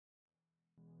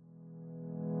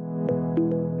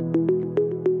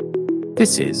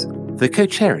This is the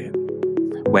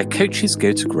Coacharium, where coaches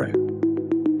go to grow.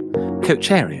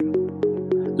 Coacharium,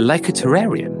 like a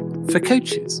terrarium for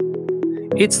coaches.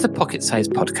 It's the pocket-sized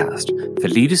podcast for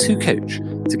leaders who coach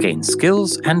to gain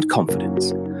skills and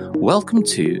confidence. Welcome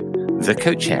to the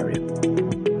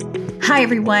Coacharium. Hi,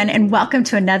 everyone, and welcome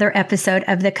to another episode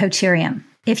of the Coacharium.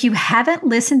 If you haven't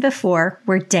listened before,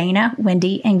 we're Dana,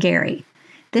 Wendy, and Gary.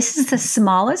 This is the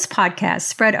smallest podcast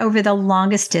spread over the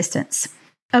longest distance,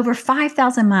 over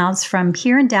 5,000 miles from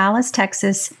here in Dallas,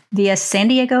 Texas, via San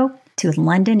Diego to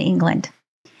London, England.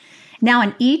 Now,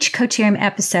 in each Coacharium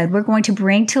episode, we're going to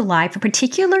bring to life a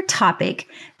particular topic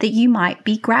that you might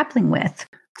be grappling with.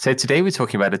 So today we're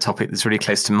talking about a topic that's really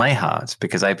close to my heart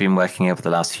because I've been working over the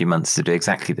last few months to do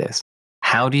exactly this.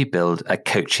 How do you build a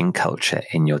coaching culture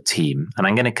in your team? And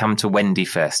I'm going to come to Wendy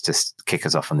first to kick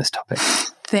us off on this topic.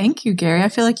 Thank you, Gary. I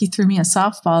feel like you threw me a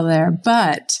softball there,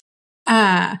 but...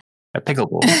 A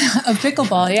pickleball. A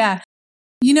pickleball, yeah.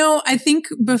 You know, I think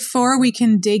before we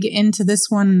can dig into this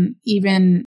one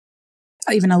even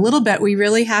a little bit, we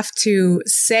really have to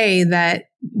say that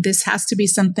this has to be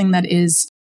something that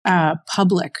is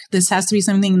public. This has to be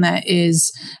something that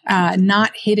is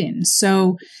not hidden.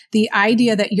 So the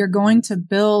idea that you're going to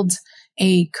build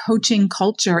a coaching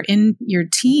culture in your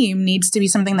team needs to be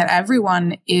something that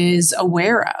everyone is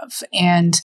aware of.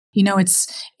 And, you know,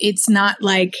 it's not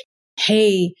like,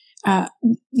 hey,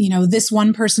 this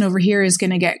one person over here is going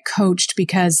to get coached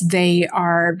because they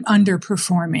are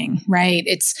underperforming, right?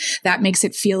 That makes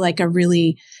it feel like a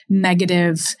really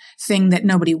negative thing that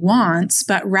nobody wants,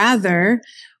 but rather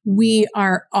we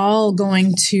are all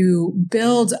going to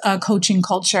build a coaching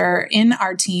culture in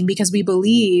our team because we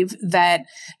believe that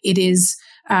it is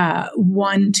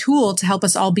one tool to help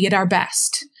us all be at our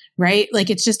best. Right? Like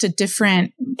it's just a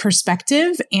different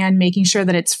perspective and making sure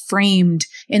that it's framed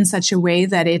in such a way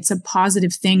that it's a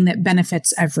positive thing that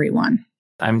benefits everyone.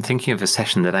 I'm thinking of a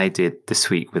session that I did this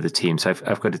week with a team. So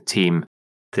I've got a team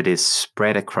that is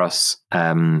spread across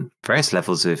various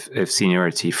levels of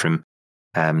seniority from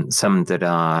some that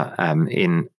are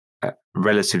in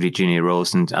relatively junior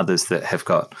roles and others that have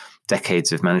got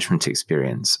decades of management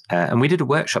experience. And we did a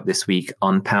workshop this week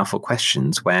on powerful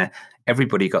questions where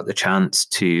everybody got the chance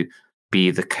to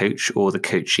be the coach or the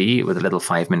coachee with a little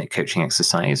 5-minute coaching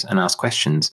exercise and ask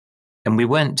questions. And we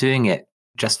weren't doing it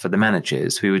just for the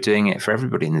managers. We were doing it for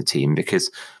everybody in the team because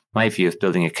my view of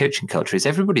building a coaching culture is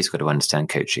everybody's got to understand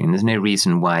coaching. And there's no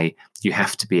reason why you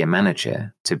have to be a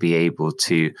manager to be able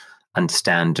to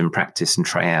understand and practice and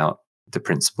try out the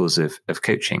principles of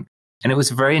coaching. And it was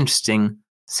a very interesting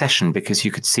session because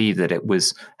you could see that it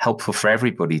was helpful for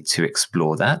everybody to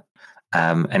explore that.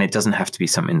 And it doesn't have to be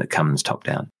something that comes top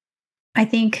down. I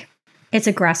think it's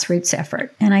a grassroots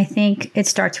effort. And I think it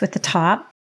starts with the top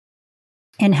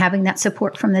and having that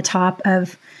support from the top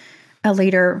of a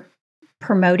leader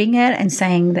promoting it and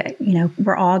saying that, you know,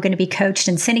 we're all going to be coached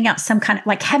and sending out some kind of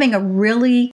like having a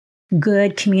really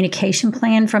good communication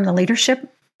plan from the leadership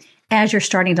as you're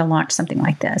starting to launch something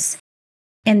like this.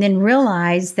 And then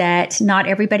realize that not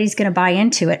everybody's going to buy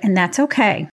into it. And that's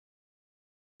okay.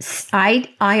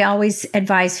 I always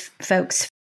advise folks,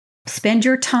 spend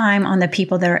your time on the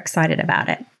people that are excited about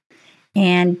it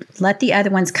and let the other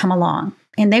ones come along.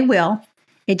 And they will.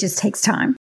 It just takes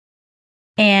time.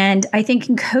 And I think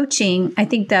in coaching, I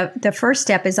think the first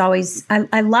step is always,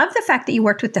 I love the fact that you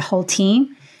worked with the whole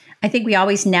team. I think we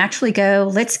always naturally go,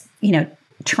 let's,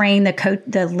 train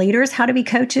the leaders how to be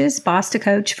coaches, boss to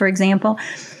coach, for example.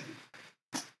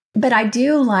 But I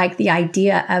do like the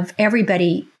idea of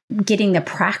everybody getting the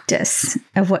practice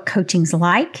of what coaching's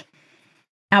like.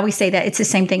 I always say that it's the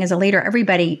same thing as a leader.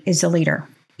 Everybody is a leader.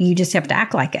 You just have to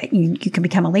act like it. You can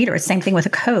become a leader. It's the same thing with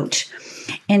a coach.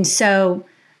 And so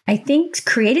I think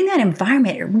creating that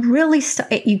environment, it really,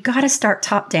 you got to start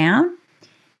top down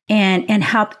and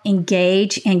help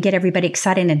engage and get everybody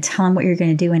excited and tell them what you're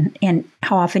going to do and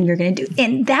how often you're going to do.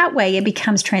 And that way it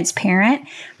becomes transparent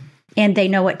and they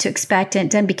know what to expect and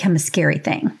it doesn't become a scary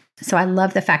thing. So I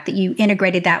love the fact that you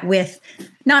integrated that with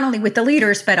not only with the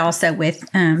leaders, but also with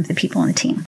the people on the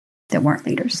team that weren't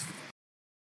leaders.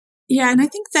 Yeah, and I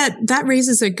think that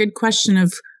raises a good question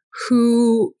of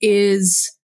who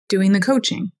is doing the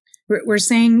coaching. We're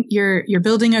saying you're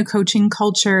building a coaching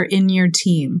culture in your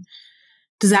team.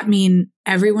 Does that mean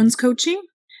everyone's coaching?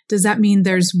 Does that mean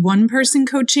there's one person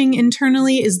coaching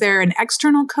internally? Is there an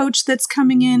external coach that's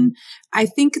coming in? I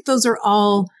think those are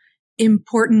all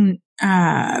important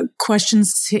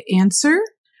questions to answer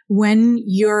when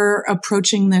you're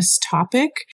approaching this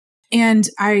topic. And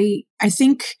I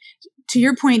think to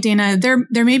your point, Dana,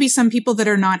 there may be some people that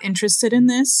are not interested in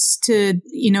this to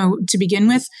begin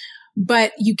with.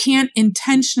 but you can't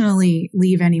intentionally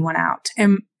leave anyone out.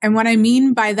 And what I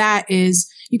mean by that is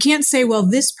you can't say, well,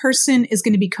 this person is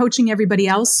going to be coaching everybody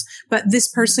else, but this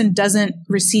person doesn't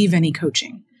receive any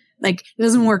coaching. Like, it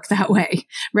doesn't work that way,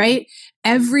 right?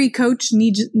 Every coach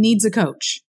needs a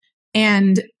coach.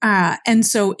 And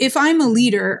so if I'm a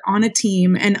leader on a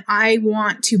team and I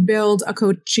want to build a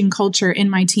coaching culture in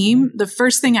my team, the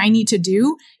first thing I need to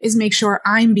do is make sure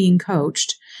I'm being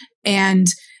coached and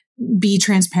be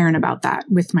transparent about that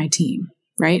with my team,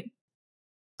 right?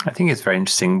 I think it's very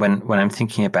interesting when I'm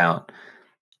thinking about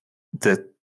the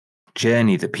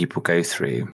journey that people go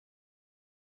through.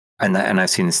 And I've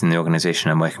seen this in the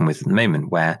organization I'm working with at the moment,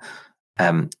 where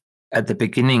at the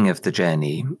beginning of the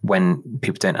journey, when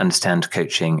people don't understand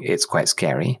coaching, it's quite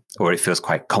scary, or it feels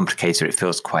quite complicated. It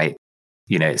feels quite,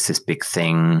 it's this big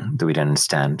thing that we don't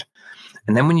understand.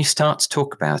 And then when you start to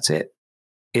talk about it,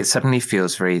 it suddenly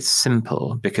feels very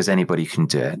simple because anybody can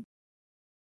do it.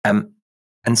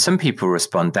 And some people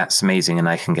respond, that's amazing, and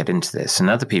I can get into this. And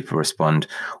other people respond,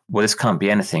 well, this can't be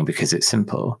anything because it's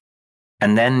simple.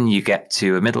 And then you get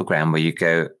to a middle ground where you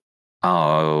go,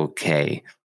 oh, okay,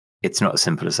 it's not as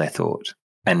simple as I thought.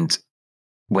 And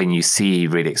when you see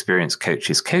really experienced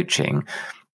coaches coaching,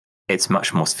 it's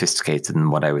much more sophisticated than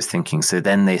what I was thinking. So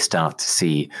then they start to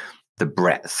see the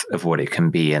breadth of what it can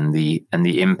be and the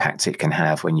impact it can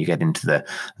have when you get into the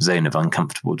zone of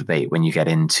uncomfortable debate, when you get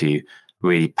into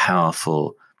really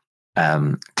powerful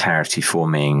clarity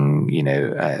forming,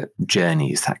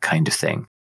 journeys, that kind of thing.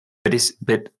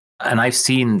 And I've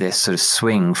seen this sort of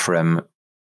swing from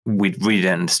we really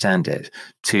don't understand it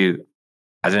to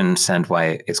I don't understand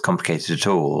why it's complicated at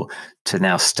all, to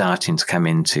now starting to come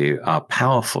into our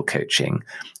powerful coaching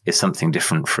is something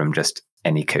different from just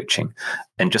any coaching.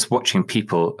 And just watching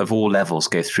people of all levels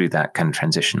go through that kind of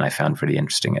transition, I found really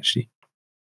interesting, actually.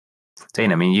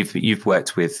 Dana, I mean, you've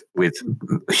worked with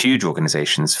huge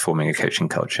organizations forming a coaching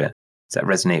culture. Does that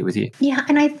resonate with you? Yeah,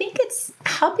 and I think it's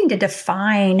helping to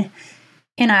define,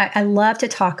 and I love to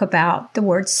talk about the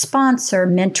word sponsor,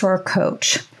 mentor,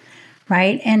 coach,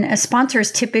 right? And a sponsor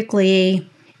is typically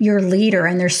your leader,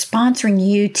 and they're sponsoring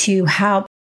you to help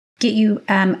get you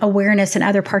awareness in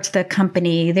other parts of the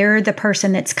company. They're the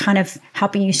person that's kind of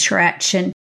helping you stretch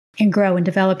and grow and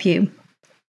develop you.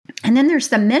 And then there's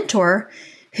the mentor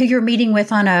who you're meeting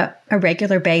with on a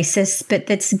regular basis, but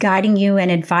that's guiding you and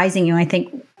advising you. I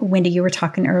think, Wendy, you were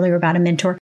talking earlier about a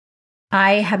mentor.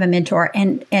 I have a mentor,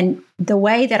 and the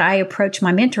way that I approach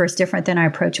my mentor is different than I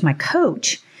approach my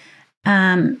coach.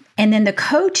 And then the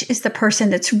coach is the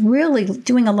person that's really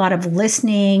doing a lot of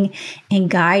listening and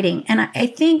guiding. And I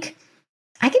think,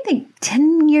 I can think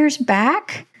 10 years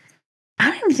back, I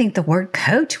don't even think the word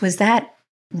coach was that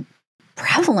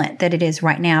prevalent that it is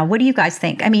right now. What do you guys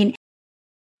think? I mean,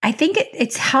 I think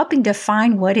it's helping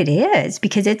define what it is,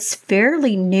 because it's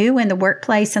fairly new in the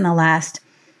workplace in the last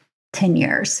 10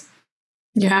 years.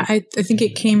 Yeah, I think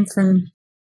it came from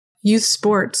youth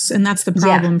sports, and that's the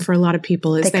problem for a lot of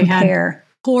people is they had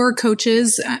poor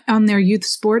coaches on their youth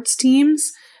sports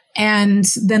teams, and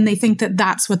then they think that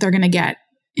that's what they're going to get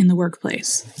in the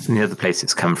workplace. And the other place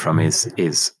it's come from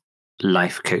is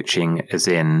life coaching, as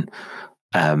in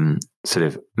sort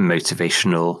of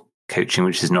motivational coaching,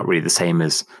 which is not really the same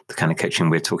as the kind of coaching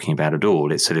we're talking about at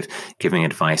all. It's sort of giving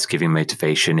advice, giving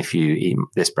motivation. If you eat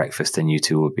this breakfast, then you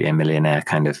too will be a millionaire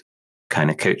kind of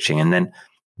coaching. And then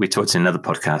we talked in another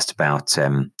podcast about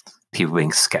people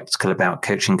being skeptical about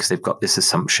coaching because they've got this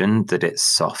assumption that it's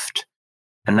soft.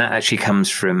 And that actually comes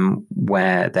from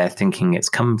where they're thinking it's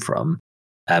come from,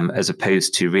 as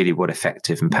opposed to really what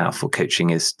effective and powerful coaching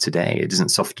is today. It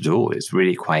isn't soft at all. It's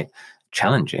really quite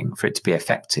challenging. For it to be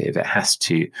effective, it has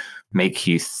to make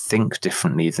you think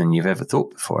differently than you've ever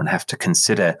thought before, and have to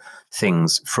consider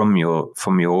things from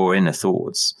your inner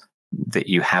thoughts that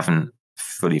you haven't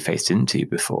fully faced into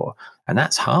before. And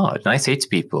that's hard. And I say to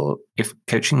people, if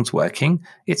coaching's working,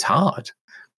 it's hard.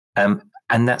 And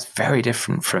that's very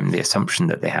different from the assumption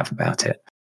that they have about it.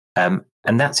 And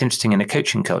that's interesting in a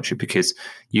coaching culture, because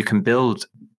you can build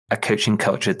a coaching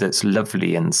culture that's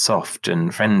lovely and soft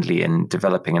and friendly and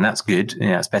developing, and that's good.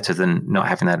 It's better than not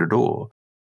having that at all.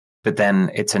 But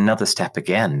then it's another step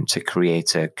again to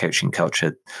create a coaching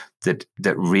culture that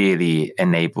really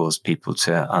enables people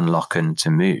to unlock and to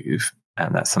move.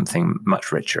 And that's something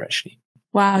much richer, actually.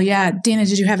 Wow. Yeah. Dana,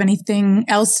 did you have anything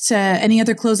else any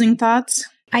other closing thoughts?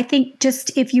 I think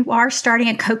just if you are starting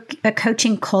a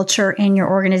coaching culture in your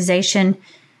organization,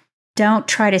 don't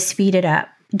try to speed it up.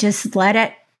 Just let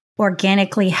it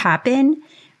organically happen.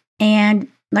 And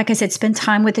like I said, spend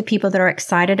time with the people that are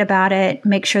excited about it.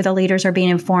 Make sure the leaders are being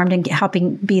informed and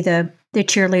helping be the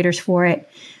cheerleaders for it.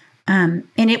 And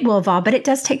it will evolve, but it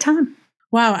does take time.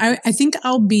 Wow. I think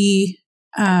I'll be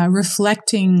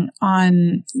reflecting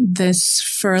on this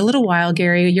for a little while,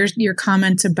 Gary. Your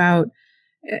comment about,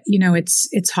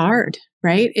 it's hard,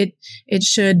 right? It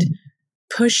should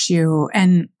push you.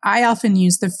 And I often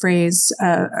use the phrase,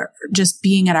 just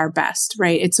being at our best,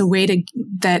 right? It's a way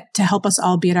to help us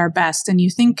all be at our best. And you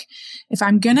think, if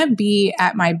I'm going to be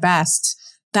at my best,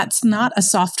 that's not a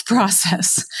soft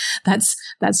process. That's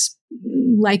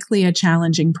likely a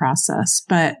challenging process,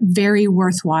 but very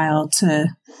worthwhile to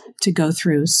go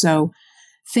through. So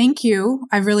thank you.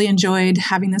 I've really enjoyed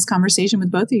having this conversation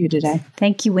with both of you today.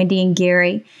 Thank you, Wendy and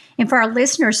Gary. And for our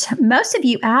listeners, most of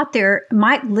you out there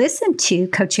might listen to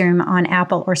Coacharium on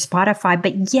Apple or Spotify,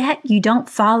 but yet you don't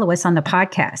follow us on the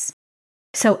podcast.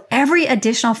 So every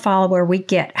additional follower we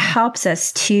get helps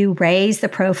us to raise the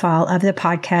profile of the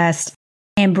podcast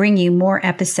and bring you more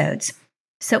episodes.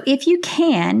 So if you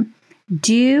can,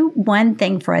 do one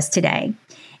thing for us today,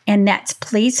 and that's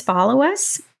please follow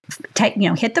us.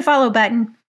 Hit the follow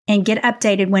button and get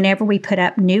updated whenever we put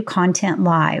up new content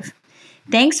live.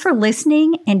 Thanks for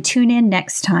listening, and tune in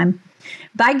next time.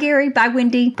 Bye, Gary. Bye,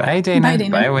 Wendy. Bye, Dana. Bye,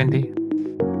 Dana. Bye, Wendy.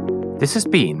 This has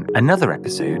been another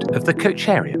episode of the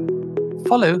Coacharium.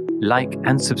 Follow, like,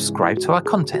 and subscribe to our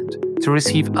content to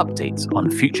receive updates on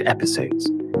future episodes.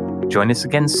 Join us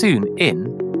again soon in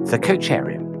the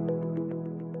Coacharium.